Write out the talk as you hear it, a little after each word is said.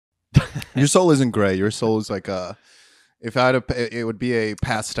Your soul isn't gray. Your soul is like a. If I had it would be a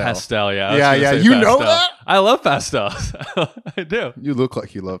pastel. Pastel, yeah. Yeah. You know that? I love pastels. I do. You look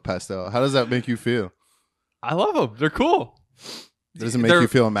like you love pastel. How does that make you feel? I love them. They're cool. Does it make you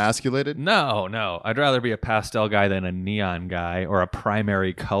feel emasculated? No. I'd rather be a pastel guy than a neon guy or a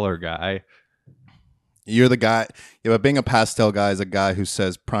primary color guy. You're the guy. Yeah, but being a pastel guy is a guy who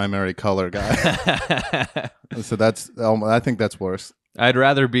says primary color guy. So that's. I think that's worse. I'd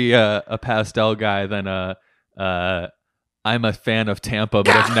rather be a pastel guy than I'm a fan of Tampa,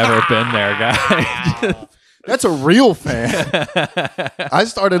 but I've never been there guy. That's a real fan.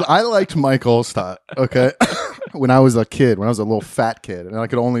 I liked Mike Olstad, okay? When I was a kid, when I was a little fat kid, and I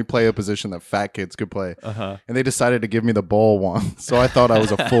could only play a position that fat kids could play. And they decided to give me the ball one, so I thought I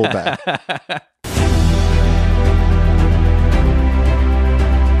was a fullback.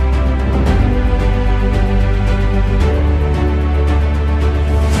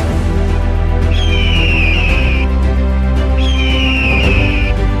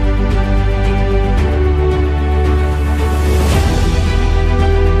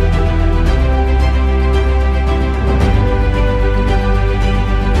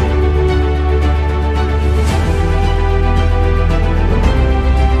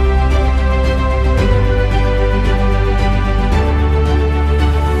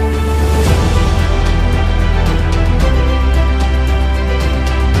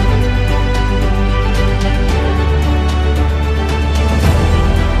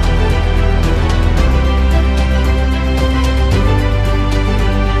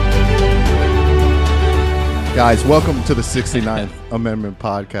 Guys, welcome to the 69th Amendment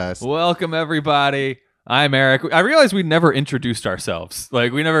Podcast. Welcome, everybody. I'm Eric. I realized we never introduced ourselves.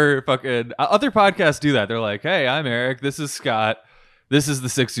 Like, we never fucking... Other podcasts do that. They're like, hey, I'm Eric. This is Scott. This is the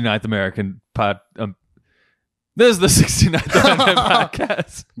 69th American This is the 69th Amendment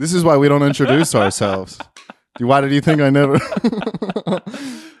Podcast. This is why we don't introduce ourselves. Why did you think I never...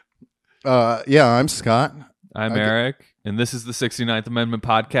 Yeah, I'm Scott. I'm Eric. And this is the 69th Amendment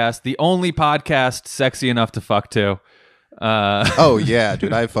Podcast, the only podcast sexy enough to fuck to. Oh, yeah,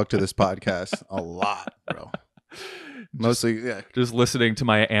 dude. I fucked to this podcast a lot, bro. Mostly, yeah. Just listening to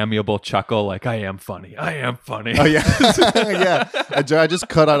my amiable chuckle like, I am funny. I am funny. Oh, yeah. Yeah. I just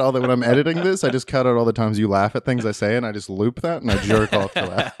cut out all the... When I'm editing this, I just cut out all the times you laugh at things I say, and I just loop that, and I jerk off to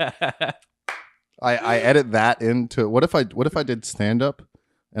that. I edit that into... What if I did stand-up?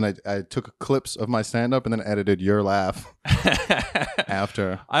 And I took clips of my stand-up and then edited your laugh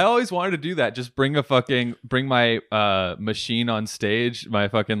after. I always wanted to do that. Just bring my machine on stage, my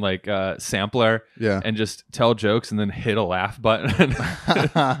fucking like sampler, and just tell jokes and then hit a laugh button.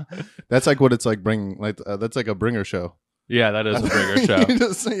 That's like what it's like bringing. Like that's like a bringer show. Yeah, that is a bringer show. You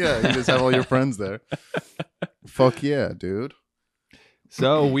just have all your friends there. Fuck yeah, dude.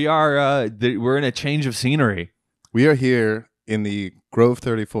 So we're in a change of scenery. We are here in the Grove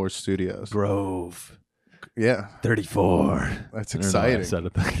 34 studios. Grove. Yeah. 34. That's exciting.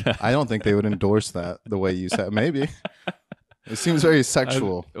 I don't think they would endorse that the way you said. Maybe. It seems very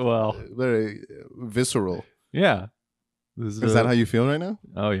sexual. Very visceral. Yeah. Is that how you feel right now?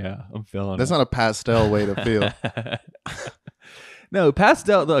 Oh, yeah. I'm feeling That's not a pastel way to feel. No,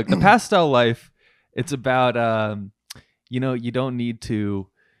 pastel. Look, the pastel life, it's about, you don't need to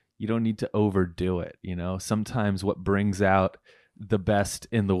overdo it. You know, sometimes what brings out the best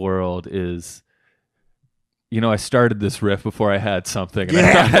in the world is, I started this riff before I had something. And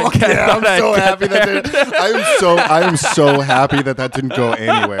I'm so happy that I am so happy that didn't go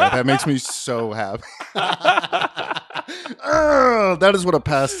anywhere. That makes me so happy. That is what a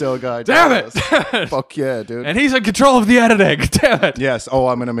pastel guy does. Damn it! Fuck yeah, dude. And he's in control of the editing. Damn it. Yes. Oh,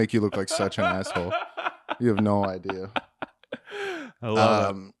 I'm gonna make you look like such an asshole. You have no idea. I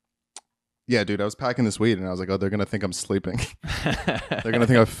love it. Yeah, dude, I was packing this weed and I was like, oh, they're going to think I'm sleeping. They're going to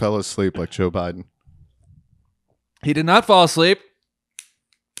think I fell asleep like Joe Biden. He did not fall asleep.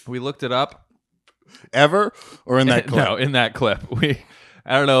 We looked it up. Ever? Or in that clip? No, in that clip.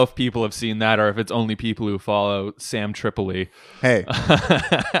 I don't know if people have seen that or if it's only people who follow Sam Tripoli. Hey,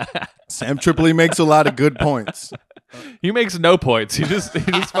 Sam Tripoli makes a lot of good points. He makes no points. He just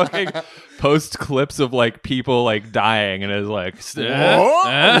fucking posts clips of like people like dying and is like,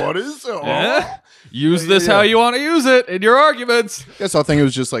 what is it? Use this how you want to use it in your arguments. Yes, I think it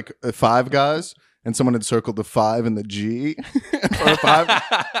was just like 5 guys and someone had circled the 5 and the G for a 5.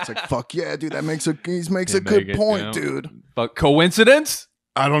 It's like, fuck yeah, dude, he makes a good point, dude. But coincidence?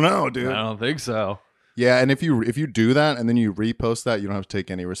 I don't know, dude. I don't think so. Yeah, and if you do that and then you repost that, you don't have to take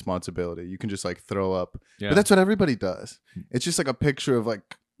any responsibility. You can just like throw up. Yeah. But that's what everybody does. It's just like a picture of like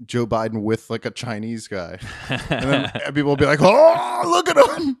Joe Biden with like a Chinese guy. And then people will be like, oh, look at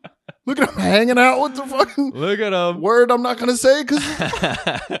him. Look at him hanging out with the fucking Look at him. word I'm not going to say because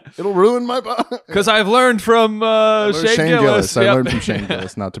it'll ruin my... Because I've learned from Shane Gillis. I learned from Shane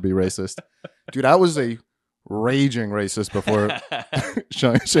Gillis not to be racist. Dude, I was a raging racist before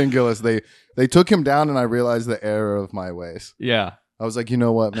Shane Gillis. They took him down and I realized the error of my ways. Yeah. I was like, you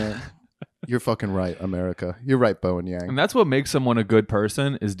know what, man? You're fucking right, America. You're right, Bo and Yang. And that's what makes someone a good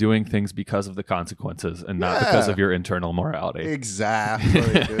person is doing things because of the consequences and not because of your internal morality.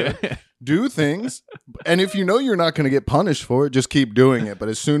 Exactly, dude. Do things. And if you know you're not going to get punished for it, just keep doing it. But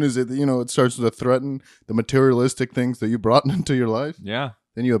as soon as it starts to threaten the materialistic things that you brought into your life, yeah,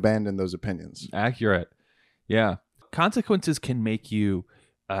 then you abandon those opinions. Accurate. Yeah. Consequences can make you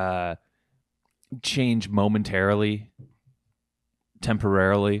change momentarily,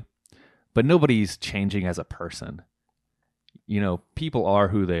 temporarily. But nobody's changing as a person. People are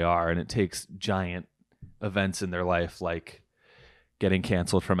who they are, and it takes giant events in their life, like getting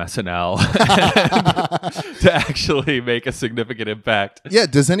canceled from SNL, to actually make a significant impact. Yeah.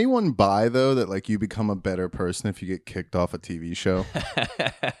 Does anyone buy, though, that like you become a better person if you get kicked off a TV show?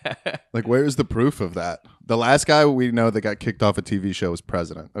 Like, where's the proof of that? The last guy we know that got kicked off a TV show was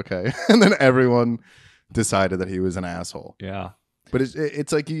president. Okay. And then everyone decided that he was an asshole. Yeah. But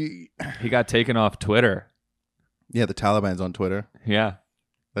it's like he got taken off Twitter. Yeah, the Taliban's on Twitter. Yeah.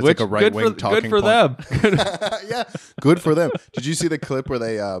 That's like a right-wing talking Good for point. them. Yeah, good for them. Did you see the clip where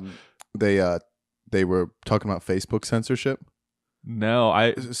they were talking about Facebook censorship?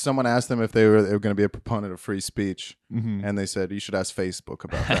 No, someone asked them if they were going to be a proponent of free speech, mm-hmm. and they said you should ask Facebook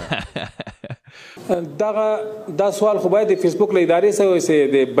about that. دا سوال خو باید فیسبوک له ادارې سره وي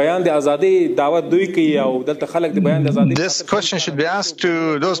د بیان د ازادي دعوت دوی کوي او دلته خلک د بیان د ازادي. This question should be asked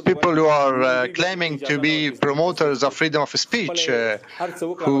to those people who are claiming to be promoters of freedom of speech,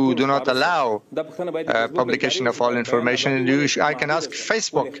 who do not allow publication of all information. I can ask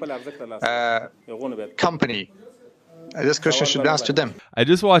Facebook company. This question should be asked to them. I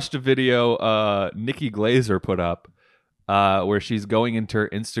just watched a video Nikki Glazer put up where she's going into her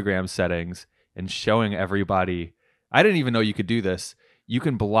Instagram settings and showing everybody. I didn't even know you could do this. You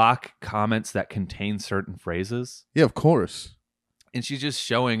can block comments that contain certain phrases. Yeah, of course. And she's just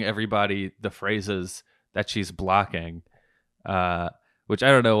showing everybody the phrases that she's blocking, which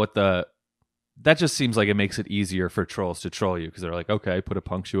I don't know what that just seems like it makes it easier for trolls to troll you because they're like, okay, put a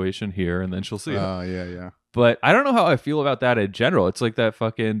punctuation here and then she'll see it. Oh, yeah. But I don't know how I feel about that in general. It's like that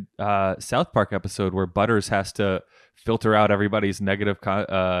fucking South Park episode where Butters has to filter out everybody's negative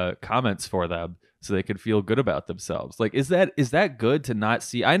comments for them so they could feel good about themselves. Like, is that good to not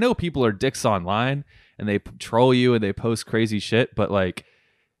see? I know people are dicks online and they troll you and they post crazy shit, but like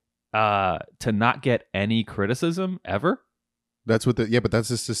to not get any criticism ever. That's what but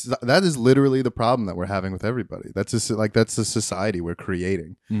that is literally the problem that we're having with everybody. That's just like that's the society we're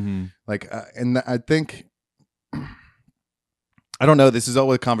creating. Mm-hmm. Like, and I think. I don't know. This is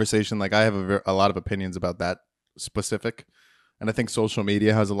always a conversation. Like, I have a lot of opinions about that specific, and I think social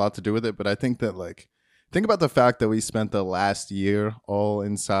media has a lot to do with it. But I think that, like, think about the fact that we spent the last year all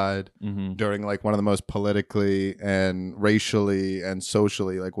inside mm-hmm. during like one of the most politically and racially and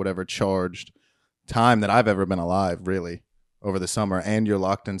socially, like, whatever charged time that I've ever been alive, really, over the summer. And you're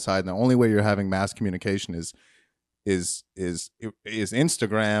locked inside, and the only way you're having mass communication is Instagram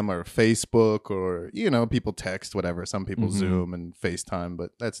or Facebook, or people text, whatever. Some people mm-hmm. Zoom and FaceTime, but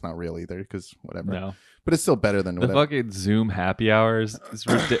that's not real either because whatever. No. But it's still better than the whatever. fucking Zoom happy hours. It's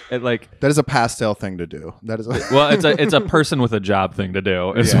like that is a pastel thing to do. That is well, it's a person with a job thing to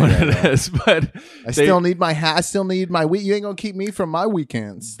do. Is what it is. But still need my hat. I still need my week. You ain't gonna keep me from my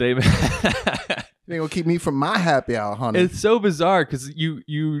weekends. You ain't gonna keep me from my happy hour, honey. It's so bizarre because you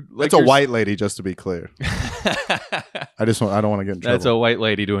like it's a white lady, just to be clear. I don't want to get in trouble. That's a white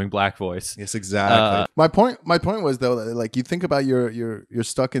lady doing black voice. Yes, exactly. My point was though, that, like, you think about you're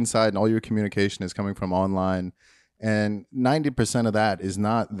stuck inside and all your communication is coming from online, and 90% of that is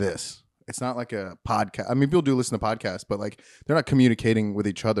not this. It's not like a podcast. I mean, people do listen to podcasts, but like they're not communicating with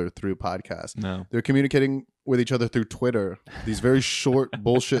each other through podcasts. No, they're communicating with each other through Twitter. These very short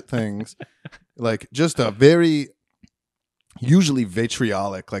bullshit things, like just a very usually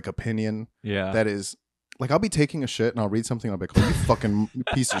vitriolic like opinion. Yeah, that is. Like, I'll be taking a shit and I'll read something and I'll be like, oh, you fucking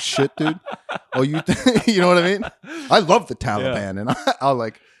piece of shit, dude. Oh, you know what I mean? I love the Taliban. Yeah. And I'll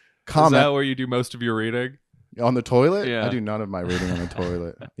like comment. Is that where you do most of your reading? On the toilet? Yeah. I do none of my reading on the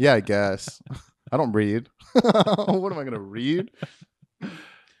toilet. Yeah, I guess. I don't read. What am I going to read?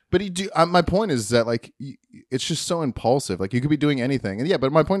 But my point is that, like, it's just so impulsive. Like, you could be doing anything. And yeah,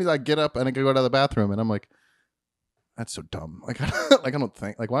 but my point is I get up and I go to the bathroom and I'm like, that's so dumb. Like, like I don't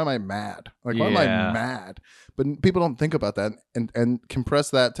think. Like, why am I mad? Like, why am I mad? But people don't think about that and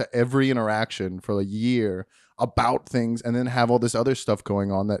compress that to every interaction for a year about things, and then have all this other stuff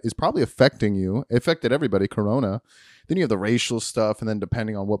going on that is probably affecting you. It affected everybody. Corona. Then you have the racial stuff, and then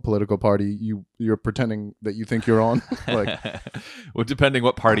depending on what political party you're pretending that you think you're on, like, well, depending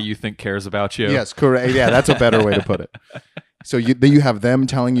what party you think cares about you. Yes, correct. Yeah, that's a better way to put it. So then you have them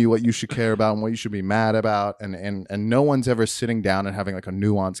telling you what you should care about and what you should be mad about, and no one's ever sitting down and having like a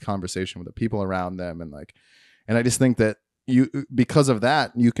nuanced conversation with the people around them, and I just think that because of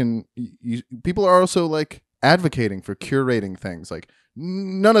that people are also like advocating for curating things like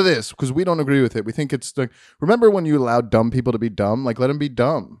none of this because we don't agree with it. We think it's like, remember when you allowed dumb people to be dumb? Like, let them be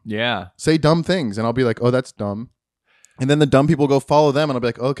dumb. Yeah. Say dumb things, and I'll be like, oh, that's dumb. And then the dumb people go follow them, and I'll be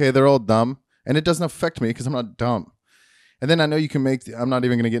like, okay, they're all dumb, and it doesn't affect me because I'm not dumb. And then I know you can make, I'm not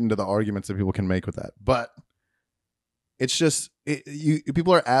even going to get into the arguments that people can make with that, but it's just,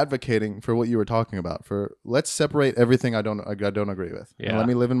 people are advocating for what you were talking about, for let's separate everything I don't agree with. Yeah. And let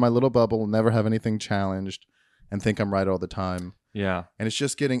me live in my little bubble, never have anything challenged, and think I'm right all the time. Yeah. And it's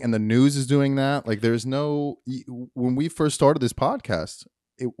just getting, and the news is doing that. Like, there's no, when we first started this podcast,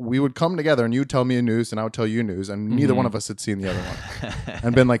 we would come together and you would tell me a news and I would tell you news, and neither one of us had seen the other one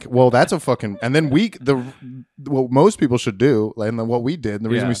and been like, well, that's a fucking, and then what most people should do, like, and what we did, and the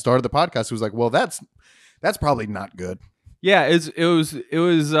reason we started the podcast was like, well, that's probably not good. Yeah. It was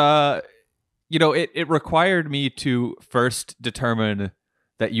it required me to first determine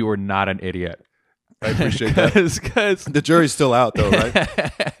that you were not an idiot. I appreciate that. Because the jury's still out, though,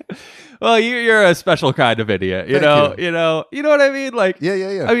 right? Well, you're a special kind of idiot. You know what I mean? Like,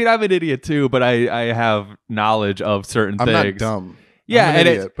 yeah. I mean, I'm an idiot too, but I have knowledge of certain things. I'm not dumb. Yeah, I'm an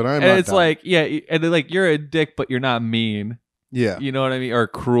idiot, but I'm not it's dumb. like, yeah, and like you're a dick, but you're not mean. Yeah, you know what I mean, or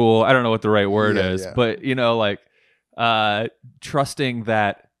cruel. I don't know what the right word is, yeah. but like, trusting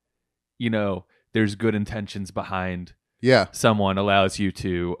that, there's good intentions behind. Someone allows you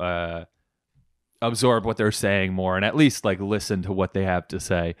to absorb what they're saying more, and at least like listen to what they have to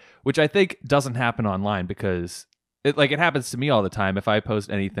say, which I think doesn't happen online, because it happens to me all the time. If I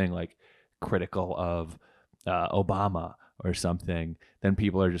post anything like critical of Obama or something, then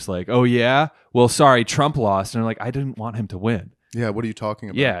people are just like, oh yeah, well, sorry, Trump lost, and I'm like, I didn't want him to win. Yeah, what are you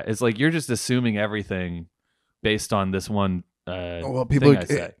talking about? Yeah, it's like you're just assuming everything based on this one people, thing I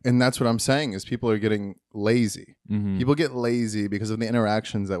say. And that's what I'm saying is people are getting lazy. Mm-hmm. People get lazy because of the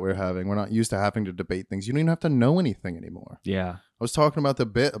interactions that we're having. We're not used to having to debate things. You don't even have to know anything anymore. Yeah. I was talking about the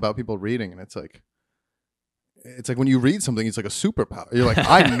bit about people reading, and it's like when you read something, it's like a superpower. You're like,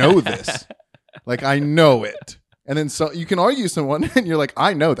 I know this. Like, I know it. And then so you can argue someone, and you're like,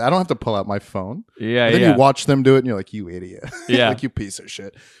 I know that. I don't have to pull out my phone. Yeah, and then you watch them do it, and you're like, you idiot. Yeah. Like, you piece of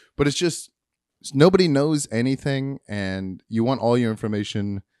shit. But it's just, nobody knows anything, and you want all your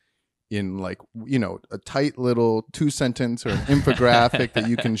information in, like, a tight little 2-sentence or an infographic that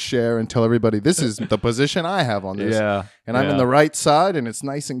you can share and tell everybody, this is the position I have on this. Yeah. And I'm in the right side, and it's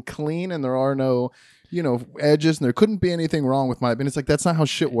nice and clean, and there are no, edges, and there couldn't be anything wrong with my, and it's like, that's not how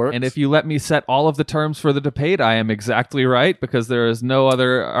shit works. And if you let me set all of the terms for the debate, I am exactly right, because there is no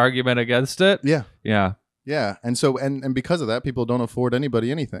other argument against it. Yeah. Yeah. Yeah. And so, and because of that, people don't afford anybody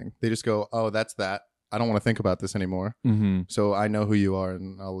anything. They just go, oh, that's that. I don't want to think about this anymore. Mm-hmm. So I know who you are,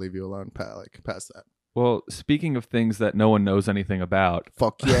 and I'll leave you alone past that. Well, speaking of things that no one knows anything about.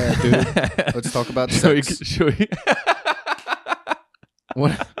 Fuck yeah, dude. Let's talk about sex. Should we?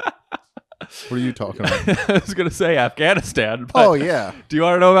 What are you talking about? I was going to say Afghanistan. But oh, yeah. Do you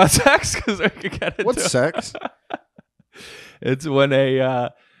want to know about sex? Because we could get into What's sex? It's when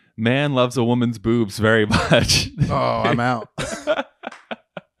a man loves a woman's boobs very much. Oh, I'm out.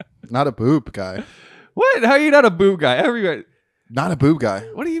 Not a boob guy. What? How are you not a boob guy? Everybody. Not a boob guy.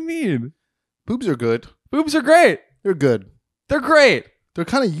 What do you mean? Boobs are good. Boobs are great. They're good. They're great. They're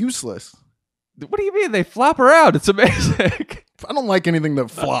kind of useless. What do you mean? They flop around. It's amazing. I don't like anything that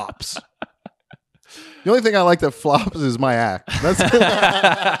flops. The only thing I like that flops is my act. That's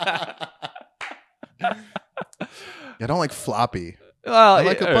I don't like floppy. Well, I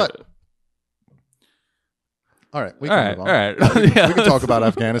like a butt. All right, we can move on. All right. We can talk about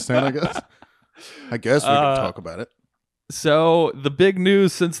Afghanistan, I guess. I guess we can talk about it. So the big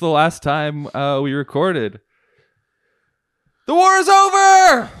news since the last time we recorded, the war is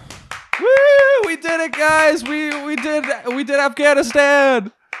over. Woo! We did it, guys. We did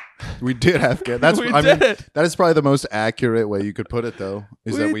Afghanistan. We did Afghanistan. That is probably the most accurate way you could put it, though,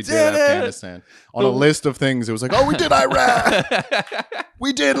 is that we did Afghanistan. On a list of things, it was like, oh, we did Iraq.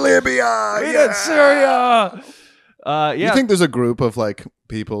 We did Libya. We did Syria. Yeah. You think there's a group of like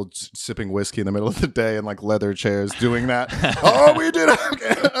people sipping whiskey in the middle of the day in like leather chairs doing that? Oh, we did it.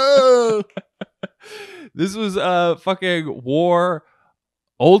 Oh. This was a fucking war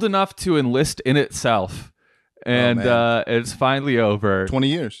old enough to enlist in itself. And it's finally over. 20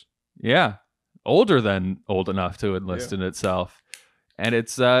 years. Yeah. Older than old enough to enlist in itself. And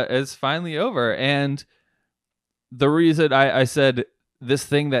it's finally over. And the reason I said this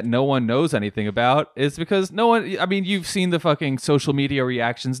thing that no one knows anything about is because no one, I mean, you've seen the fucking social media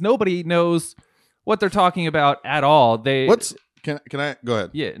reactions. Nobody knows what they're talking about at all. Can I go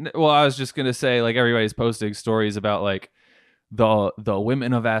ahead? Yeah. Well, I was just going to say, like, everybody's posting stories about like the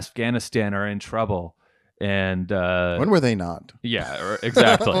women of Afghanistan are in trouble. And when were they not? Yeah,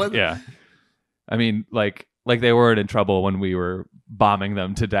 exactly. Yeah. I mean, like they weren't in trouble when we were bombing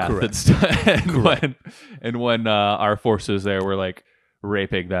them to death and when our forces there were like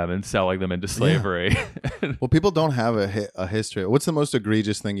raping them and selling them into slavery. Yeah. Well, people don't have a history. What's the most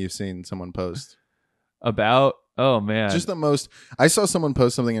egregious thing you've seen someone post? About? Oh man. Just the most. I saw someone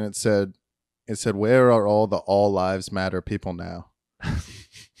post something and it said, "Where are all the all lives matter people now?"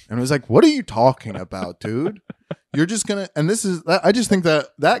 And it was like, what are you talking about, dude? You're just gonna, and this is, I just think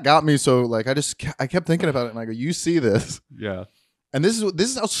that got me so, like, I kept thinking about it, and I go, you see this. Yeah. And this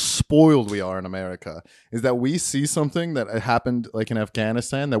is how spoiled we are in America, is that we see something that happened, like, in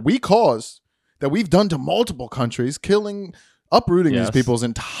Afghanistan, that we caused, that we've done to multiple countries, uprooting these people's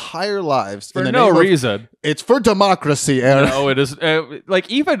entire lives. For no reason. It's for democracy, Aaron. No, it is, like,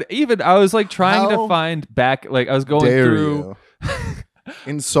 even, I was, like, trying to find back, like, I was going through...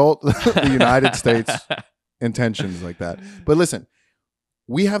 Insult the United States intentions like that. But listen,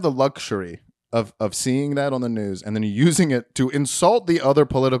 we have the luxury of seeing that on the news and then using it to insult the other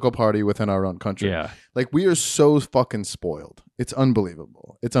political party within our own country. Yeah. Like, we are so fucking spoiled. It's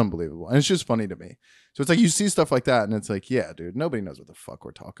unbelievable. It's unbelievable. And it's just funny to me. So it's like you see stuff like that and it's like, yeah, dude, nobody knows what the fuck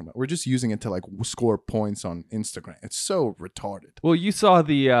we're talking about. We're just using it to like score points on Instagram. It's so retarded. Well, you saw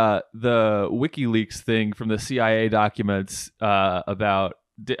the WikiLeaks thing from the CIA documents about,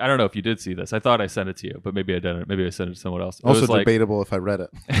 I don't know if you did see this. I thought I sent it to you, but maybe I didn't. Maybe I sent it to someone else. It also was debatable if I read it.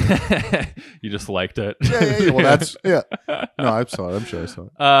 You just liked it. Yeah. Well, that's, yeah. No, I saw it. I'm sure I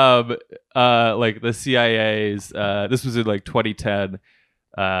saw it. Like the CIA's, this was in like 2010.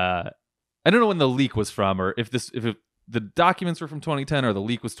 I don't know when the leak was from, or if the documents were from 2010 or the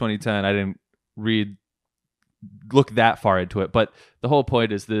leak was 2010. I didn't look that far into it, but the whole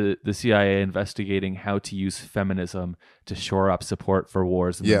point is the CIA investigating how to use feminism to shore up support for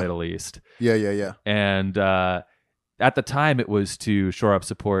wars in the Middle East. Yeah. And at the time, it was to shore up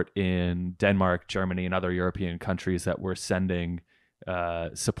support in Denmark, Germany, and other European countries that were sending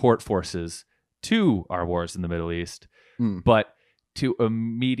support forces to our wars in the Middle East. But to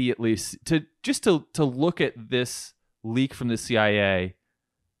immediately to look at this leak from the CIA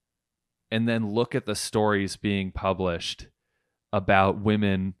and then look at the stories being published about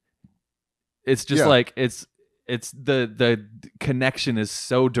women, it's just like it's the connection is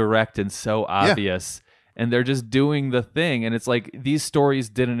so direct and so obvious, and they're just doing the thing. And it's like these stories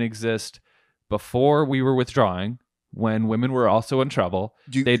didn't exist before we were withdrawing, when women were also in trouble.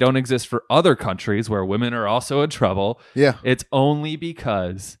 They don't exist for other countries where women are also in trouble. Yeah. It's only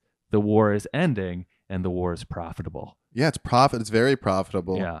because the war is ending and the war is profitable. Yeah, it's very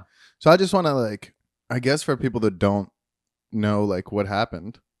profitable. Yeah. So I just want to, like, I guess for people that don't know, like, what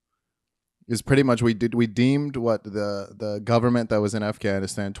happened is pretty much we deemed what the government that was in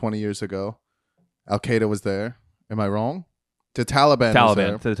Afghanistan 20 years ago, Al-Qaeda was there. Am I wrong? The Taliban was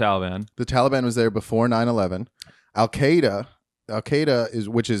there. To the Taliban. The Taliban was there before 9/11. Al-Qaeda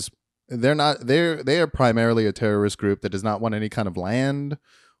they are primarily a terrorist group that does not want any kind of land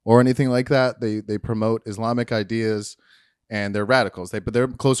or anything like that. They promote Islamic ideas and they're radicals. But they're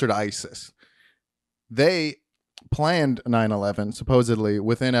closer to ISIS. They planned 9/11 supposedly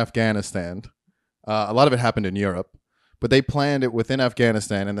within Afghanistan. A lot of it happened in Europe, but they planned it within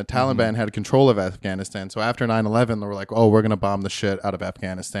Afghanistan, and the Taliban had control of Afghanistan. So after 9/11, they were like, oh, we're going to bomb the shit out of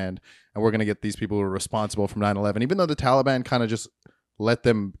Afghanistan, and we're going to get these people who are responsible from 9/11, even though the Taliban kind of just let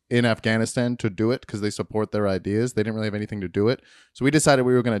them in Afghanistan to do it because they support their ideas. They didn't really have anything to do it. So we decided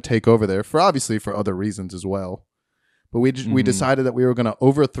we were going to take over there for other reasons as well. But we decided that we were going to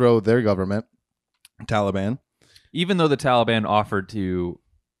overthrow their government, Taliban. Even though the Taliban offered to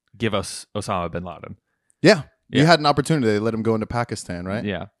give us Osama bin Laden. Yeah. You had an opportunity. They let him go into Pakistan, right?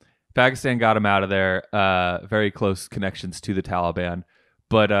 Yeah. Pakistan got him out of there. Very close connections to the Taliban.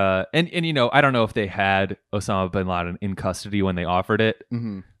 But, and you know, I don't know if they had Osama bin Laden in custody when they offered it.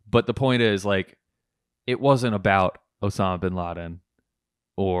 Mm-hmm. But the point is, like, it wasn't about Osama bin Laden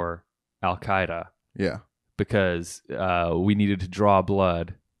or Al-Qaeda. Yeah. because we needed to draw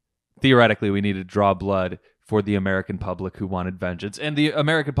blood. Theoretically, we needed to draw blood for the American public who wanted vengeance, and the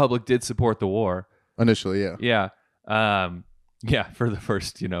American public did support the war initially. Yeah. Yeah, for the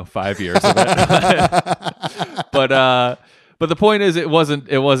first 5 years of it. But the point is, it wasn't.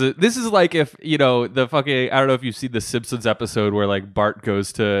 This is like if the fucking, I don't know if you've seen the Simpsons episode where like Bart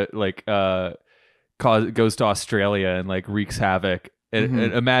goes to goes to Australia and like wreaks havoc. And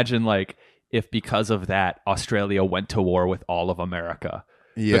imagine like if because of that Australia went to war with all of America.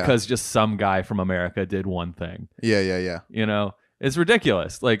 Yeah. Because just some guy from America did one thing. Yeah. It's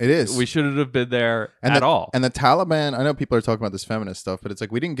ridiculous. Like, it is. We shouldn't have been there at all. And the Taliban, I know people are talking about this feminist stuff, but it's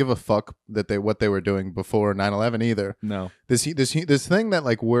like we didn't give a fuck that what they were doing before 9/11 either. No. This thing that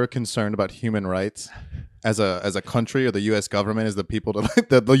like we're concerned about human rights as a country, or the U.S. government is the people to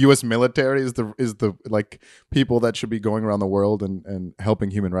the U.S. military is the like people that should be going around the world and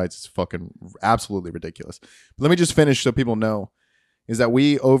helping human rights. It's fucking absolutely ridiculous. But let me just finish so people know. Is that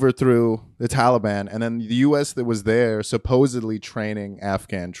we overthrew the Taliban, and then the U.S. that was there supposedly training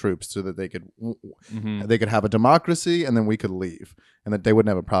Afghan troops so that they could have a democracy, and then we could leave, and that they wouldn't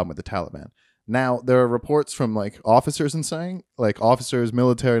have a problem with the Taliban. Now there are reports from like officers officers,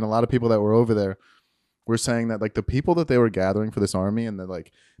 military, and a lot of people that were over there were saying that like the people that they were gathering for this army, and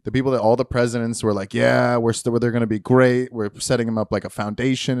the people that all the presidents were like, yeah, they're going to be great. We're setting them up like a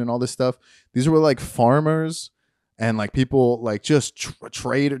foundation and all this stuff. These were like farmers. And like people like just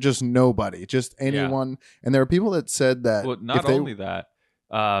trade, just nobody, just anyone. Yeah. And there are people that said that. Well, not only that,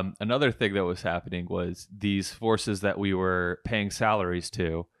 another thing that was happening was these forces that we were paying salaries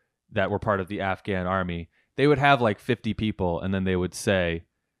to that were part of the Afghan army, they would have like 50 people and then they would say,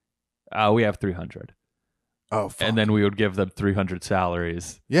 we have 300. Oh, fuck. And then we would give them 300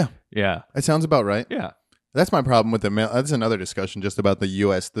 salaries. Yeah. Yeah. That sounds about right. Yeah. That's my problem with that's another discussion just about the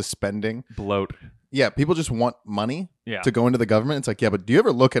U.S., the spending. Bloat. Yeah, people just want money to go into the government. It's like, yeah, but do you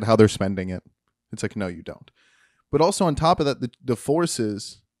ever look at how they're spending it? It's like, no, you don't. But also on top of that, the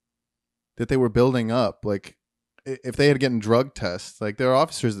forces that they were building up, like if they had gotten drug tests, like there are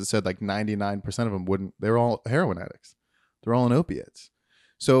officers that said like 99% of them wouldn't. They're all heroin addicts. They're all on opiates.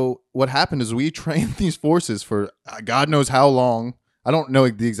 So what happened is we trained these forces for God knows how long. I don't know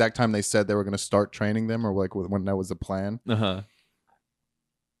the exact time they said they were going to start training them or like when that was the plan. Uh-huh.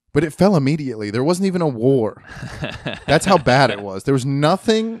 But it fell immediately. There wasn't even a war. That's how bad it was. There was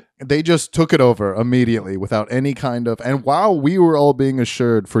nothing. They just took it over immediately without any kind of... And while we were all being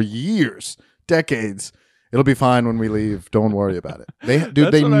assured for years, decades, it'll be fine when we leave. Don't worry about it.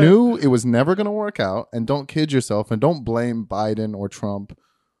 They knew it was never going to work out. And don't kid yourself. And don't blame Biden or Trump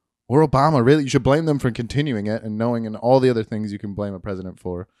or Obama. Really, you should blame them for continuing it and knowing and all the other things you can blame a president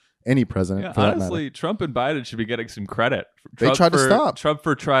for. Any president, for honestly, Trump and Biden should be getting some credit. They tried to stop Trump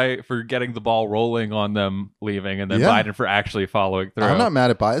for getting the ball rolling on them leaving, and then Biden for actually following through. I'm not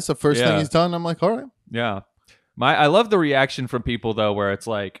mad at Biden. It's the first thing he's done. I'm like, all right. Yeah, I love the reaction from people though, where it's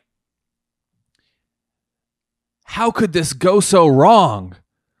like, how could this go so wrong?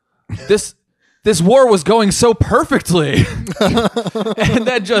 This war was going so perfectly. And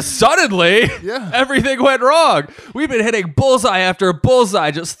then just suddenly, everything went wrong. We've been hitting bullseye after bullseye,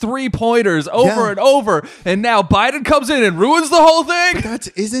 just 3-pointers over and over. And now Biden comes in and ruins the whole thing. But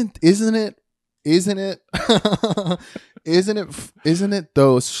isn't it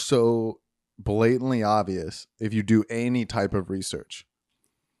though so blatantly obvious if you do any type of research?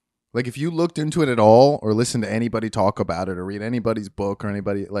 Like if you looked into it at all or listened to anybody talk about it or read anybody's book or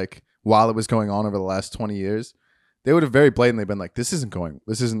anybody like while it was going on over the last 20 years, they would have very blatantly been like, they're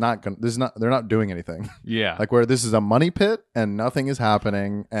not doing anything. Yeah. Like where this is a money pit and nothing is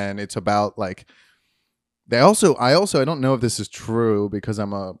happening. And it's about like, I don't know if this is true because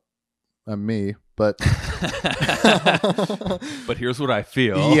I'm me, but but here's what I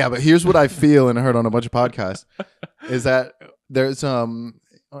feel. Yeah. But here's what I feel and heard on a bunch of podcasts is that there's a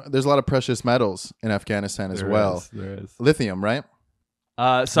lot of precious metals in Afghanistan as well. There is. Lithium, right?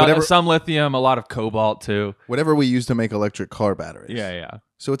 Some lithium, a lot of cobalt too. Whatever we use to make electric car batteries. Yeah.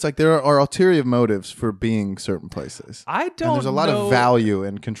 So it's like there are ulterior motives for being certain places. And there's a lot of value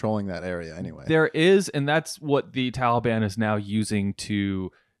in controlling that area anyway. There is, and that's what the Taliban is now using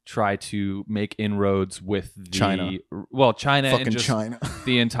to try to make inroads with China. Well, China fucking and just China.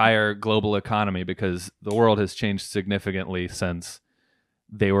 The entire global economy, because the world has changed significantly since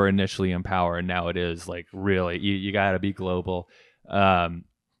they were initially in power, and now it is like really you got to be global. And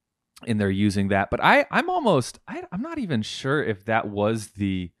they're using that, but I'm not even sure if that was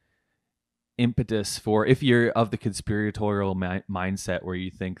the impetus for, if you're of the conspiratorial mindset where you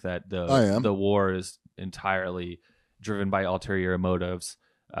think that the war is entirely driven by ulterior motives.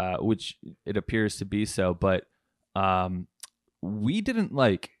 which it appears to be so. But we didn't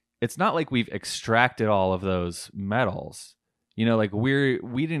it's not like we've extracted all of those metals. You know, like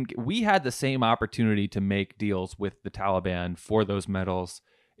we had the same opportunity to make deals with the Taliban for those metals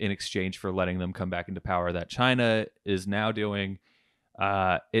in exchange for letting them come back into power that China is now doing.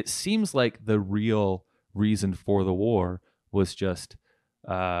 It seems like the real reason for the war was just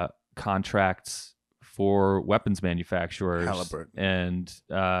contracts for weapons manufacturers. Halliburton. And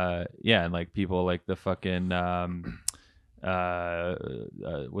and like people like the fucking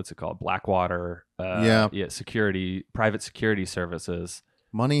what's it called? Blackwater. Private security services.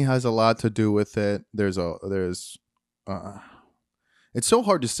 Money has a lot to do with it. It's so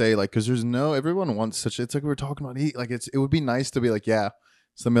hard to say, like, because everyone wants it's like we were talking about, it would be nice to be like, yeah,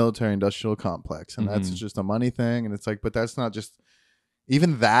 it's the military industrial complex, and that's just a money thing, and it's like, but that's not just,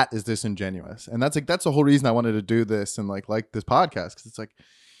 even that is disingenuous, and that's the whole reason I wanted to do this and like this podcast, because it's like,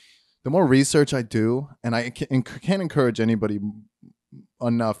 the more research I do, and I can't encourage anybody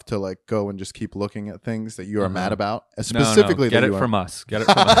enough to like go and just keep looking at things that you are mad about, specifically. Get it from us. Get it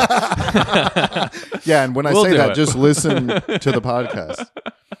from us. Yeah, and when I say that, just listen to the podcast.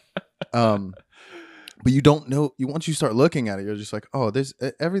 But you don't know. Once you start looking at it, you're just like, oh,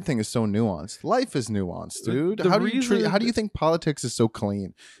 everything is so nuanced. Life is nuanced, dude. How do you think politics is so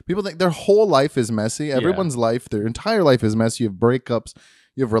clean? People think their whole life is messy. Everyone's life, their entire life is messy. You have breakups.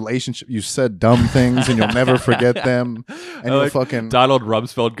 You have relationships. You said dumb things, and you'll never forget them. And you'll fucking Donald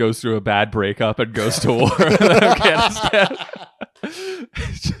Rumsfeld goes through a bad breakup and goes to war in Afghanistan.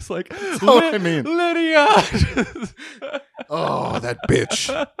 It's just like, I mean, Lydia. Oh, that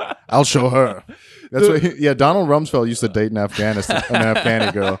bitch! I'll show her. That's what. Donald Rumsfeld used to date an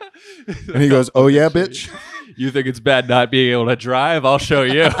Afghani girl, and he goes, "Oh yeah, bitch. You think it's bad not being able to drive? I'll show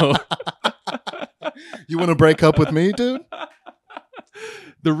you." You want to break up with me, dude?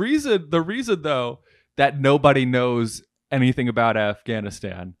 The reason though that nobody knows anything about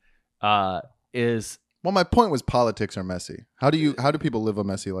Afghanistan is, well, my point was politics are messy. How do people live a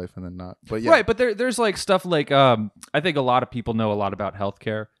messy life and then not? But yeah, right. But there's like stuff like I think a lot of people know a lot about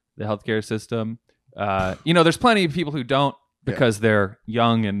healthcare, the healthcare system. There's plenty of people who don't because they're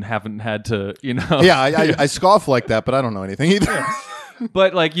young and haven't had to. Yeah, I scoff like that, but I don't know anything either.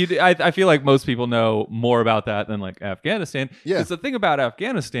 But like I feel like most people know more about that than like Afghanistan. Yeah. Because the thing about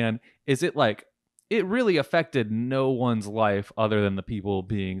Afghanistan is it really affected no one's life other than the people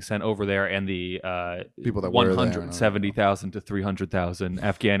being sent over there and the people that 170,000 to 300,000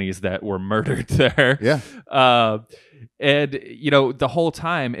 Afghanis that were murdered there. Yeah. And the whole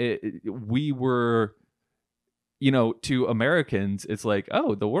time we were. To Americans, it's like,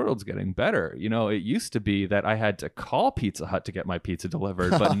 oh, the world's getting better. It used to be that I had to call Pizza Hut to get my pizza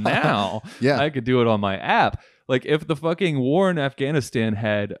delivered, but now I could do it on my app. Like, if the fucking war in Afghanistan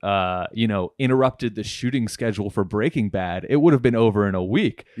had, interrupted the shooting schedule for Breaking Bad, it would have been over in a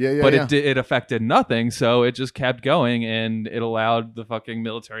week. But it affected nothing, so it just kept going, and it allowed the fucking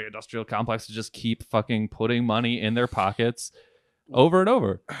military-industrial complex to just keep fucking putting money in their pockets over and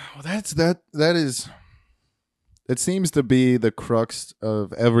over. Well, that is... It seems to be the crux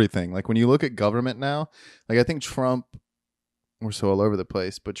of everything. Like when you look at government now, like I think Trump, we're so all over the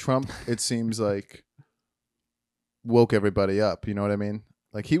place, but Trump, it seems like woke everybody up. You know what I mean?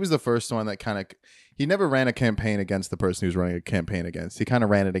 Like he was the first one that he never ran a campaign against the person he was running a campaign against. He kind of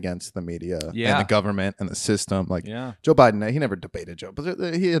ran it against the media and the government and the system. Like Joe Biden, he never debated Joe,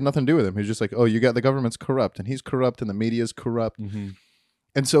 but he had nothing to do with him. He was just like, oh, the government's corrupt and he's corrupt and the media's corrupt. Mm-hmm.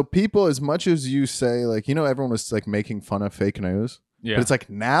 And so people, as much as you say, like, everyone was like making fun of fake news. Yeah. But it's like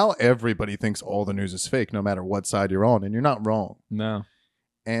now everybody thinks all the news is fake, no matter what side you're on. And you're not wrong. No.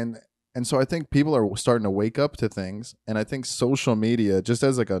 And so I think people are starting to wake up to things. And I think social media, just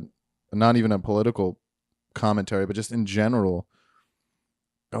as like not even a political commentary, but just in general,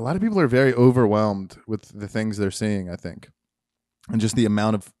 a lot of people are very overwhelmed with the things they're seeing, I think. And just the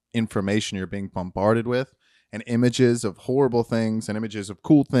amount of information you're being bombarded with. And images of horrible things and images of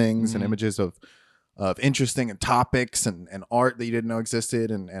cool things and images of interesting topics and art that you didn't know existed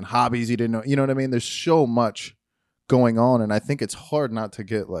and hobbies you didn't know. You know what I mean? There's so much going on. And I think it's hard not to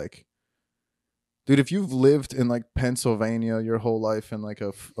get like, dude, if you've lived in like Pennsylvania your whole life and like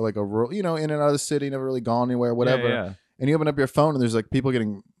a rural, in and out of the city, never really gone anywhere, whatever. And you open up your phone and there's like people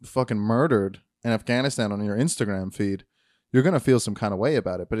getting fucking murdered in Afghanistan on your Instagram feed. You're going to feel some kind of way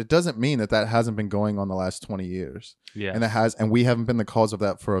about it, but it doesn't mean that hasn't been going on the last 20 years. Yeah. And we haven't been the cause of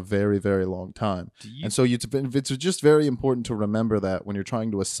that for a very, very long time. And so it's just very important to remember that when you're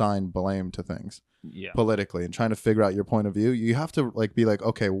trying to assign blame to things politically and trying to figure out your point of view, you have to like be like,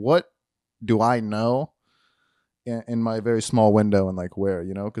 okay, what do I know in my very small window and like where,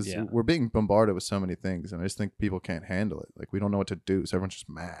 because Yeah. we're being bombarded with so many things, and I just think people can't handle it. Like we don't know what to do, so everyone's just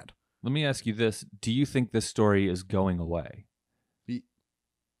mad. Let me ask you this: do you think this story is going away? Be-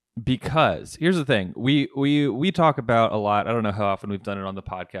 Because here's the thing, we talk about a lot. I don't know how often we've done it on the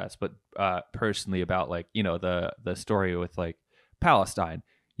podcast, but personally about like the story with like Palestine.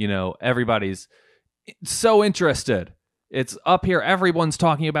 Everybody's so interested. It's up here. Everyone's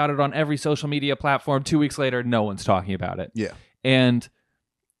talking about it on every social media platform. 2 weeks later, no one's talking about it. Yeah, and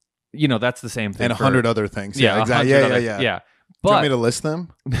that's the same thing. and 100 other things. Yeah, exactly. 100 Yeah. Yeah. Do you want But me to list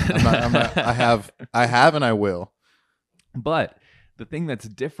them? I'm not, I have, and I will. But the thing that's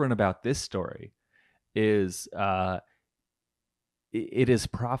different about this story is it is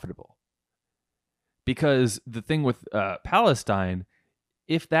profitable. Because the thing with Palestine,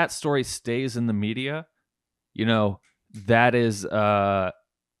 if that story stays in the media, that is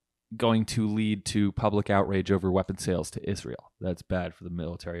going to lead to public outrage over weapon sales to Israel. That's bad for the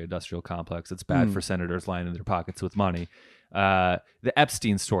military-industrial complex. It's bad for senators lining their pockets with money. The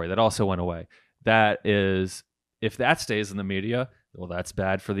Epstein story, that also went away. That is, if that stays in the media, well, that's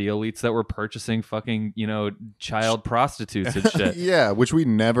bad for the elites that were purchasing fucking, child prostitutes and shit. Yeah, which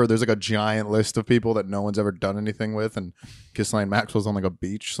there's like a giant list of people that no one's ever done anything with, and Ghislaine Maxwell's on like a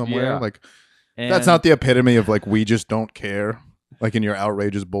beach somewhere. Yeah. Like, And that's not the epitome of like, we just don't care. Like in your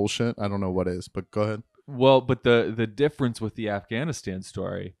outrageous bullshit. I don't know what is, but go ahead. Well, but the difference with the Afghanistan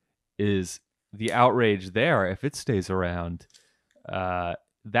story is the outrage there, if it stays around, that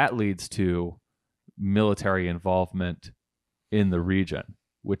leads to military involvement in the region,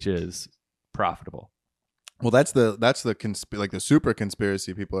 which is profitable. Well, that's the super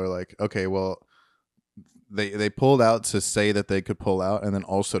conspiracy people are like, okay, well, they pulled out to say that they could pull out, and then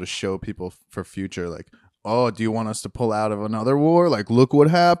also to show people for future, like, oh, do you want us to pull out of another war? Like, look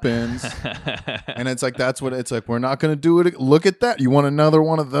what happens. And it's like, that's what it's like. We're not going to do it. Look at that. You want another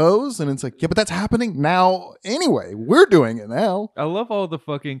one of those? And it's like, yeah, but that's happening now anyway. We're doing it now. I love all the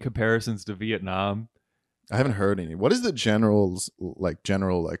fucking comparisons to Vietnam. I haven't heard any. What is the general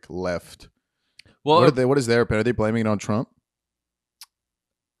left? Well, What is their opinion? Are they blaming it on Trump?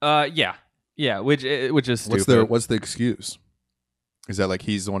 Yeah, which is stupid. What's the excuse? Is that like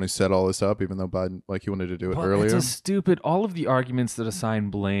he's the one who set all this up, even though Biden he wanted to do it Well, earlier? It's a stupid. All of the arguments that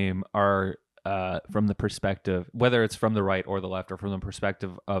assign blame are from the perspective, whether it's from the right or the left, or from the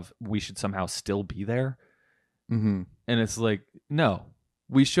perspective of we should somehow still be there. Mm-hmm. And it's like, no,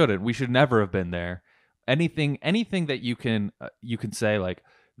 we shouldn't. We should never have been there. Anything that you can say like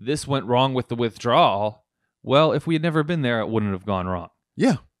this went wrong with the withdrawal. Well, if we had never been there, it wouldn't have gone wrong.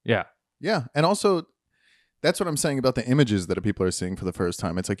 Yeah. Yeah. And also, that's what I'm saying about the images that people are seeing for the first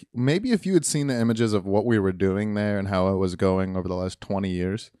time. It's like, maybe if you had seen the images of what we were doing there and how it was going over the last 20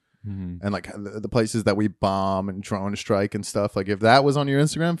 years, and like the places that we bomb and drone strike and stuff, like if that was on your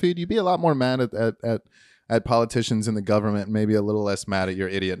Instagram feed, you'd be a lot more mad at politicians in the government, maybe a little less mad at your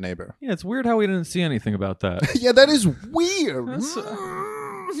idiot neighbor. Yeah, it's weird how we didn't see anything about that. Yeah, that is weird.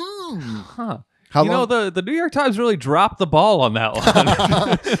 Huh. How long? The New York Times really dropped the ball on that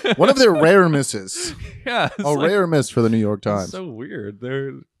one. One of their rare misses. Yeah, Rare miss for the New York Times. so weird.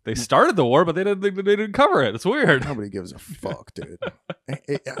 They started the war, but they didn't cover it. It's weird. Nobody gives a fuck, dude.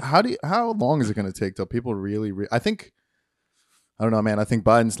 How long is it going to take till people really? I don't know, man. I think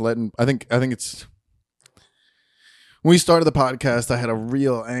Biden's letting. I think it's. When we started the podcast, I had a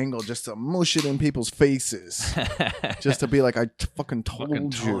real angle just to mush it in people's faces, just to be like, I fucking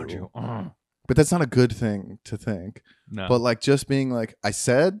told you. But that's not a good thing to think. No. But like just being like, I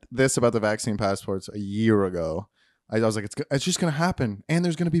said this about the vaccine passports a year ago. I was like, it's just going to happen. And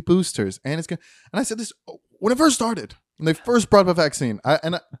there's going to be boosters. And I said this when it first started, when they first brought up a vaccine.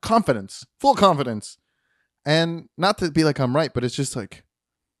 Confidence, full confidence. And not to be like I'm right, but it's just like,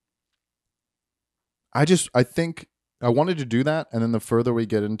 I think I wanted to do that. And then the further we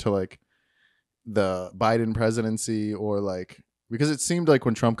get into like the Biden presidency, or like, because it seemed like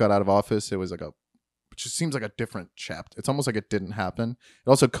when Trump got out of office, it was like it just seems like a different chapter. It's almost like it didn't happen. It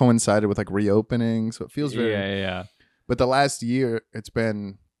also coincided with like reopening. So it feels very, yeah. But the last year, it's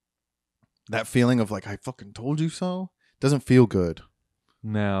been that feeling of like, I fucking told you so. Doesn't feel good.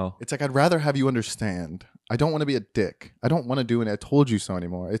 No. It's like, I'd rather have you understand. I don't want to be a dick. I don't want to do it. I told you so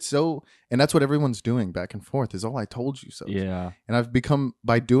anymore. It's so, and that's what everyone's doing back and forth is, I told you so. Yeah. And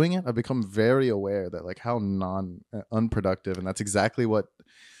by doing it, I've become very aware that like how unproductive. And that's exactly what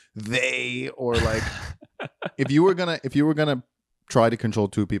or like, if you were going to try to control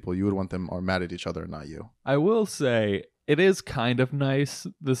two people, you would want them are mad at each other, not you. I will say it is kind of nice,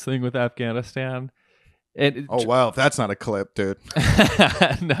 this thing with Afghanistan, And Oh wow, if that's not a clip, dude.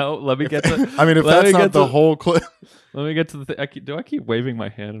 no, let me get to. I mean, if let that's me not get the to- whole clip. Let me get to the. Do I keep waving my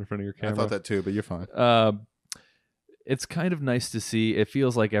hand in front of your I camera? thought that too, but you're fine. It's kind of nice to see. It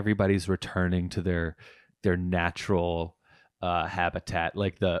feels like everybody's returning to their natural habitat.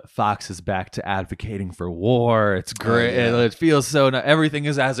 Like the fox is back to advocating for war. It's great. yeah. It feels so. Everything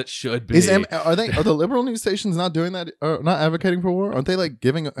is as it should be. Are the liberal news stations not doing that? Or not advocating for war? Aren't they like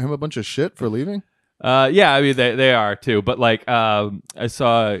giving him a bunch of shit for leaving? Yeah, I mean they are too. But like, I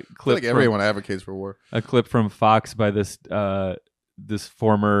saw a I feel clip. like everyone advocates for war. A clip from Fox by this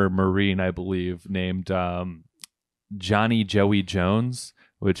former Marine, I believe, named Johnny Joey Jones,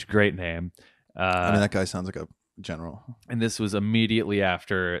 which great name. I mean, that guy sounds like a general. And this was immediately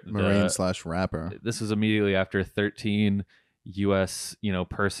after Marine/rapper. This was immediately after 13 U.S.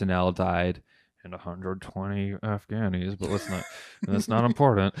 Personnel died and 120 Afghanis, but that's not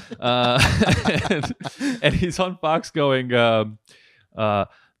important. And he's on Fox going, the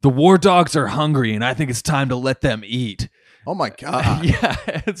war dogs are hungry, and I think it's time to let them eat. Oh my god! Yeah,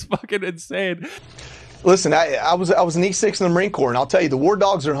 it's fucking insane. Listen, I was an E6 in the Marine Corps, and I'll tell you, the war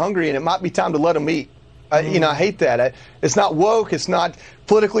dogs are hungry, and it might be time to let them eat. I hate that. It's not woke, it's not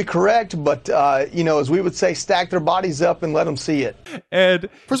politically correct, but as we would say, stack their bodies up and let them see it. And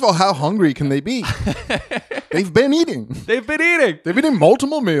first of all, how hungry can they be? They've been eating. They've been eating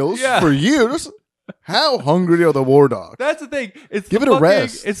multiple meals for years. How hungry are the war dogs? That's the thing. Give it a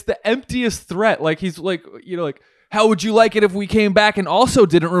rest. It's the emptiest threat. Like he's like, how would you like it if we came back and also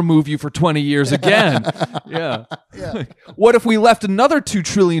didn't remove you for 20 years again? Yeah. Like, what if we left another $2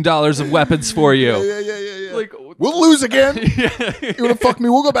 trillion of weapons for you? Yeah. Like, we'll lose again. You want to fuck me?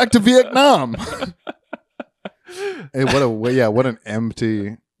 We'll go back to Vietnam. Hey, what an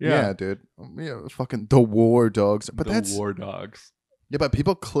empty. Yeah, dude. Yeah, fucking the war dogs. But that's war dogs. Yeah, but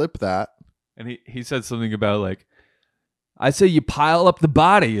people clip that. And he said something about like, I say you pile up the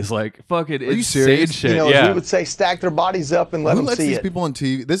bodies, like fucking insane shit. As we would say, stack their bodies up and let them see it. Who lets these people on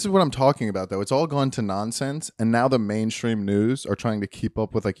TV? This is what I'm talking about, though. It's all gone to nonsense, and now the mainstream news are trying to keep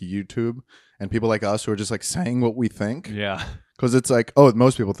up with like YouTube and people like us who are just like saying what we think. Yeah, because it's like, oh,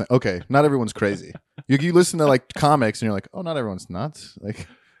 most people think, okay, not everyone's crazy. You listen to like comics, and you're like, oh, not everyone's nuts. Like,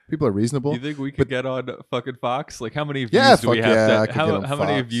 people are reasonable. You think we could get on fucking Fox? Like, how many views do we have to? How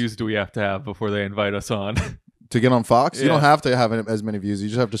many views do we have to have before they invite us on? To get on Fox? Yeah. You don't have to have as many views. You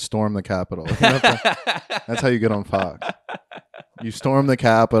just have to storm the Capitol. That's how you get on Fox. You storm the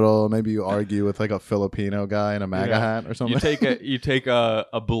Capitol. Maybe you argue with like a Filipino guy in a MAGA hat or something. You take a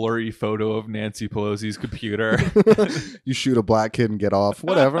blurry photo of Nancy Pelosi's computer. You shoot a black kid and get off.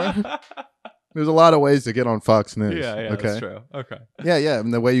 Whatever. There's a lot of ways to get on Fox News. Yeah, okay? That's true. Okay. Yeah.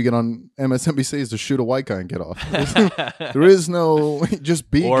 And the way you get on MSNBC is to shoot a white guy and get off. There is no just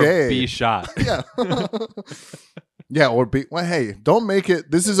be or gay. Or be shot. Yeah. Yeah, or be well, hey, don't make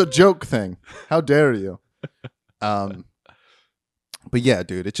it. This is a joke thing. How dare you? But yeah,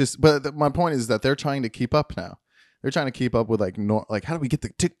 dude, it's just my point is that they're trying to keep up now. They're trying to keep up with like how do we get the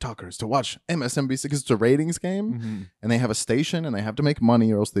TikTokers to watch MSNBC because it's a ratings game and they have a station and they have to make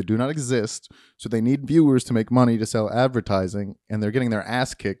money or else they do not exist. So they need viewers to make money to sell advertising, and they're getting their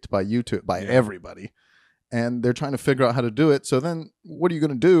ass kicked by YouTube, by everybody. And they're trying to figure out how to do it. So then what are you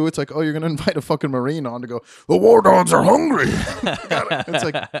going to do? It's like, oh, you're going to invite a fucking Marine on to go, the war dogs are hungry. It's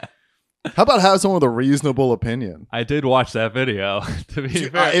like, how about have someone with a reasonable opinion? I did watch that video. To be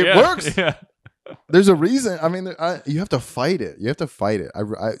fair. It works. Yeah. There's a reason. I mean, you have to fight it. You have to fight it.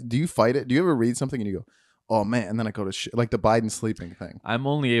 Do you fight it? Do you ever read something and you go, oh man, and then I go to like the Biden sleeping thing? I'm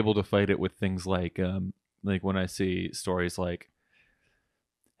only able to fight it with things like when I see stories like,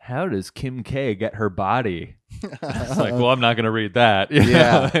 how does Kim K get her body? It's like, well, I'm not going to read that.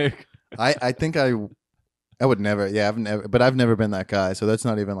 Yeah. I think I would never. Yeah, I've never been that guy. So that's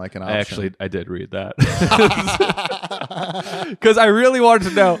not even like an option. I did read that. Because I really wanted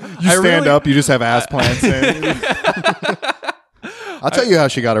to know. You stand up, you just have ass plants in. I'll tell you how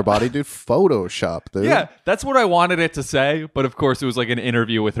she got her body, dude. Photoshop, dude. Yeah, that's what I wanted it to say. But of course, it was like an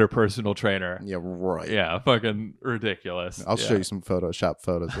interview with her personal trainer. Yeah, right. Yeah, fucking ridiculous. I'll show you some Photoshop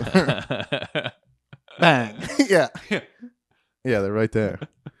photos with her. Bang. Yeah. Yeah, they're right there.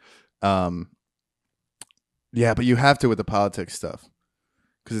 Yeah, but you have to with the politics stuff.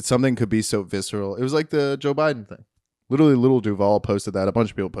 Because something could be so visceral. It was like the Joe Biden thing. Literally, Lil Duval posted that. A bunch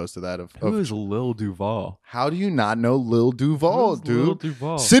of people posted that. Who is Lil Duval? How do you not know Lil Duval, dude? Lil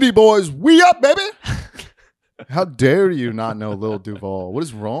Duval? City boys, we up, baby! How dare you not know Lil Duval? What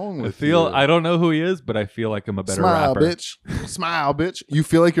is wrong with you? I don't know who he is, but I feel like I'm a better rapper. Bitch. Smile, bitch. You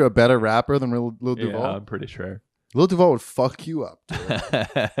feel like you're a better rapper than Lil Duval? Yeah, I'm pretty sure. Lil Duval would fuck you up,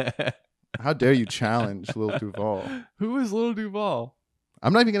 dude. How dare you challenge Lil Duval? Who is Lil Duval?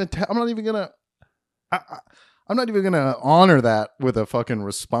 I'm not even gonna. I'm not even gonna honor that with a fucking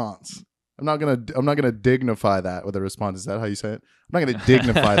response. I'm not gonna dignify that with a response. Is that how you say it? I'm not gonna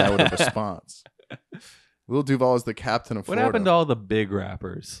dignify that with a response. Lil Duval is the captain of What Florida. happened to all the big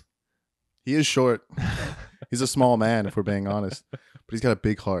rappers? He is short. He's a small man, if we're being honest, but he's got a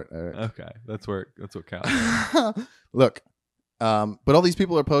big heart. Eric. Okay, that's what counts. Look, but all these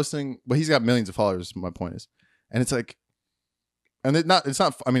people are posting. But he's got millions of followers. My point is, and it's like, and it's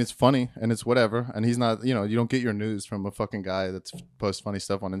not. I mean, it's funny and it's whatever. And he's not. You know, you don't get your news from a fucking guy that's posts funny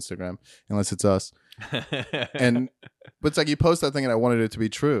stuff on Instagram unless it's us. But it's like you post that thing, and I wanted it to be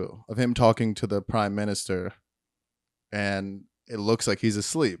true of him talking to the prime minister, and it looks like he's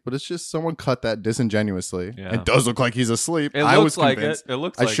asleep, but it's just someone cut that disingenuously. Yeah. It does look like he's asleep. It I looks was like convinced. it. It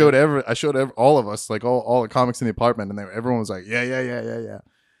looks. I like showed it. all of us, like all the comics in the apartment, and everyone was like, yeah.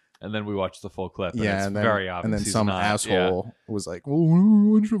 And then we watched the full clip. And Yeah, it's and then, very obvious. and then he's some not, asshole was like,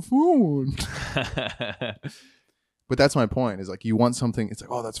 "Well, what's your phone?" yeah. But that's my point. Is like you want something. It's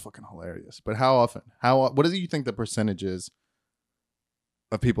like, oh, that's fucking hilarious. But how often? What do you think the percentage is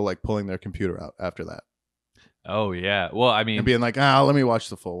of people like pulling their computer out after that Oh yeah. Well, I mean, and being like, let me watch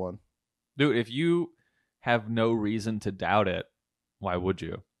the full one? dude, if you have no reason to doubt it, why would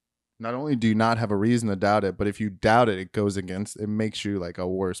you? Not only do you not have a reason to doubt it, but if you doubt it, it makes you like a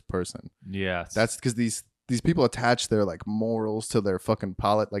worse person. Yes. That's because these people attach their like morals to their fucking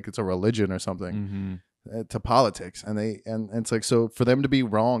like it's a religion or something to politics, and it's like, so for them to be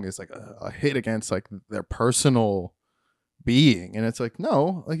wrong is like a hit against like their personal being, and it's like,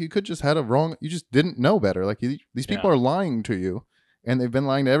 no, like you could just had a wrong, you just didn't know better. Like these people are lying to you, and they've been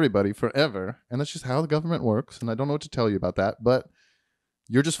lying to everybody forever, and that's just how the government works. And I don't know what to tell you about that, but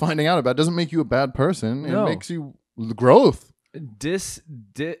you're just finding out about it. Doesn't make you a bad person. No. It makes you growth.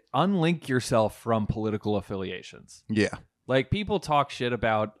 Unlink yourself from political affiliations. Yeah. Like people talk shit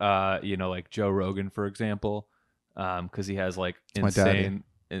about, like Joe Rogan, for example, because he has like my daddy. insane.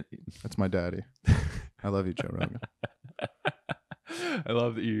 That's my daddy. I love you, Joe Rogan. I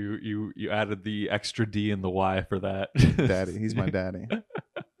love that you added the extra D and the Y for that. Daddy. He's my daddy.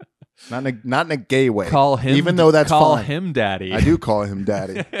 Not in a gay way. Call him, even though that's call fine. him daddy. I do call him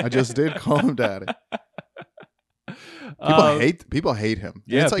daddy. I just did call him daddy. People hate him.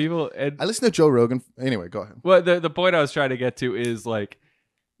 Yeah, it's like, people. And, I listen to Joe Rogan. Anyway, go ahead. well, the point I was trying to get to is like,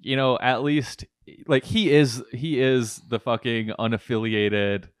 at least like he is the fucking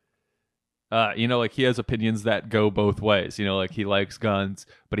unaffiliated. Like he has opinions that go both ways. Like he likes guns,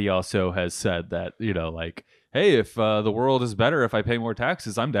 but he also has said that, like, hey, if the world is better if I pay more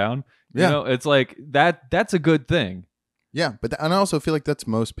taxes, I'm down. Yeah. It's like that's a good thing. Yeah, but and I also feel like that's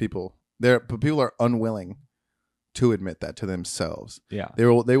most people. But people are unwilling to admit that to themselves. Yeah. They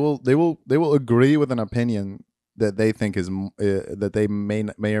will agree with an opinion that they think is that they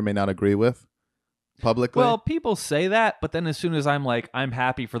may or may not agree with publicly. Well, people say that, but then as soon as I'm like, I'm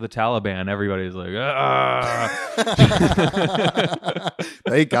happy for the Taliban, everybody's like,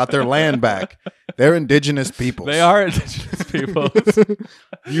 they got their land back. They're indigenous peoples. They are indigenous peoples.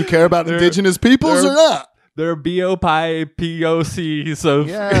 You care about indigenous peoples or not? They're POCs of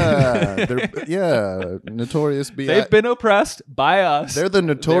notorious BI. They've been oppressed by us. They're the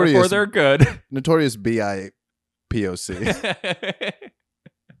notorious. Therefore, they're good. Notorious BIPOC.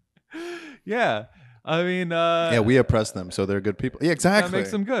 Yeah, I mean, we oppress them, so they're good people. Yeah, exactly. That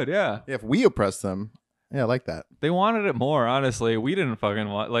makes them good. Yeah. Yeah, if we oppress them, I like that. They wanted it more. Honestly, we didn't fucking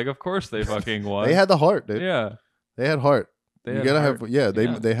want. Like, of course they fucking want. They had the heart, dude. Yeah, they had heart. They you had gotta heart. have. Yeah,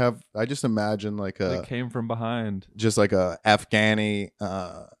 they have. I just imagine like they came from behind. just like a Afghani,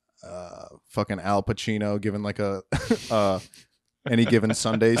 fucking Al Pacino giving like a any given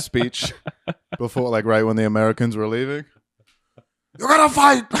Sunday speech before, like right when the Americans were leaving. You're gonna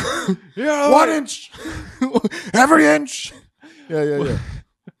fight. Yeah, 1 inch, every inch. Yeah.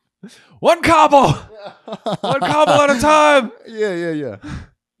 One cobble at a time. Yeah.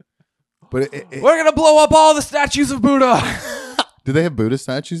 But We're gonna blow up all the statues of Buddha. do they have Buddha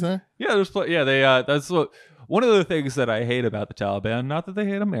statues there? Yeah, they. That's what. One of the things that I hate about the Taliban, not that they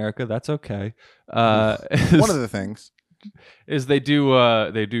hate America, that's okay. One of the things is they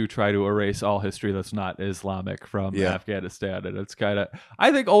do try to erase all history that's not Islamic from Afghanistan, and it's kind of,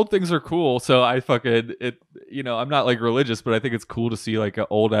 I think old things are cool, so I fucking I'm not like religious, but I think it's cool to see like an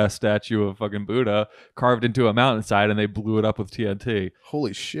old ass statue of fucking Buddha carved into a mountainside, and they blew it up with TNT.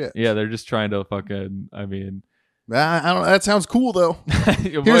 Holy shit. Yeah, they're just trying to fucking, I mean, I don't. That sounds cool though.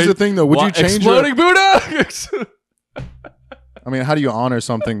 Here's the thing though. Would you change exploding Buddha? I mean, how do you honor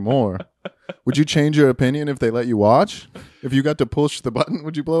something more? Would you change your opinion if they let you watch? If you got to push the button,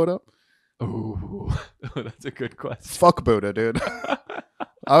 would you blow it up? Oh, that's a good question. Fuck Buddha, dude.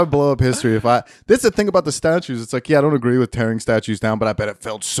 I would blow up history if I. This is the thing about the statues. It's like, yeah, I don't agree with tearing statues down, but I bet it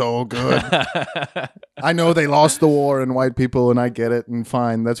felt so good. I know they lost the war and white people, and I get it, and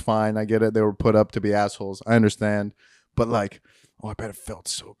fine, that's fine. I get it. They were put up to be assholes. I understand, but like, oh, I bet it felt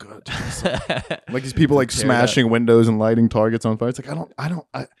so good. Like these people like smashing windows and lighting targets on fire. It's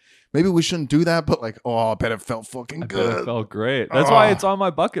like maybe we shouldn't do that, but like, oh, I bet it felt fucking good. Bet it felt great. That's why it's on my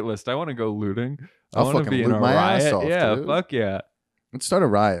bucket list. I want to go looting. I want to be in a riot. Off, yeah, dude. fuck yeah. Let's start a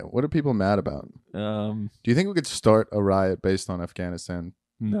riot. What are people mad about? Do you think we could start a riot based on Afghanistan?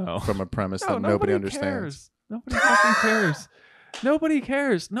 No. From a premise that nobody understands. Nobody fucking cares. Nobody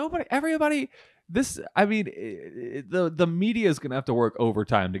cares. Everybody. The media is gonna have to work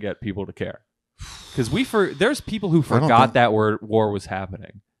overtime to get people to care. Because there's people who forgot that war was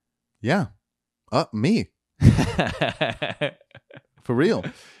happening. Yeah. Me. For real.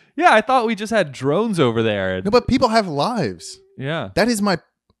 Yeah, I thought we just had drones over there. No, but people have lives. Yeah. That is my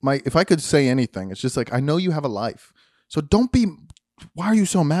if I could say anything, it's just like, I know you have a life. So why are you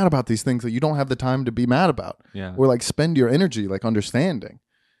so mad about these things that you don't have the time to be mad about? Yeah. Or like spend your energy like understanding.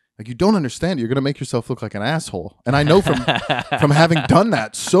 Like you don't understand it. You're going to make yourself look like an asshole. And I know from having done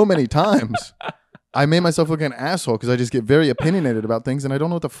that so many times, I made myself look like an asshole because I just get very opinionated about things and I don't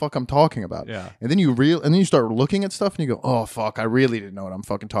know what the fuck I'm talking about. Yeah. And then you start looking at stuff and you go, oh fuck, I really didn't know what I'm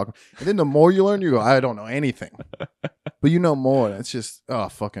fucking talking. And then the more you learn, you go, I don't know anything. But you know more. It's just,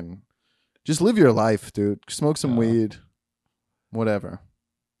 just live your life, dude. Smoke some weed. Whatever.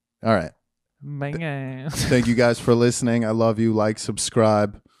 All right. Thank you guys for listening. I love you. Like,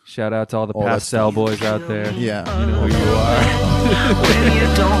 subscribe. Shout out to all the pastel boys out there. Yeah. You know who you are. When you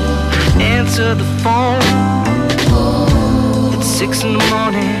don't answer the phone at 6 in the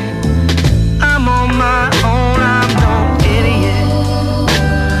morning.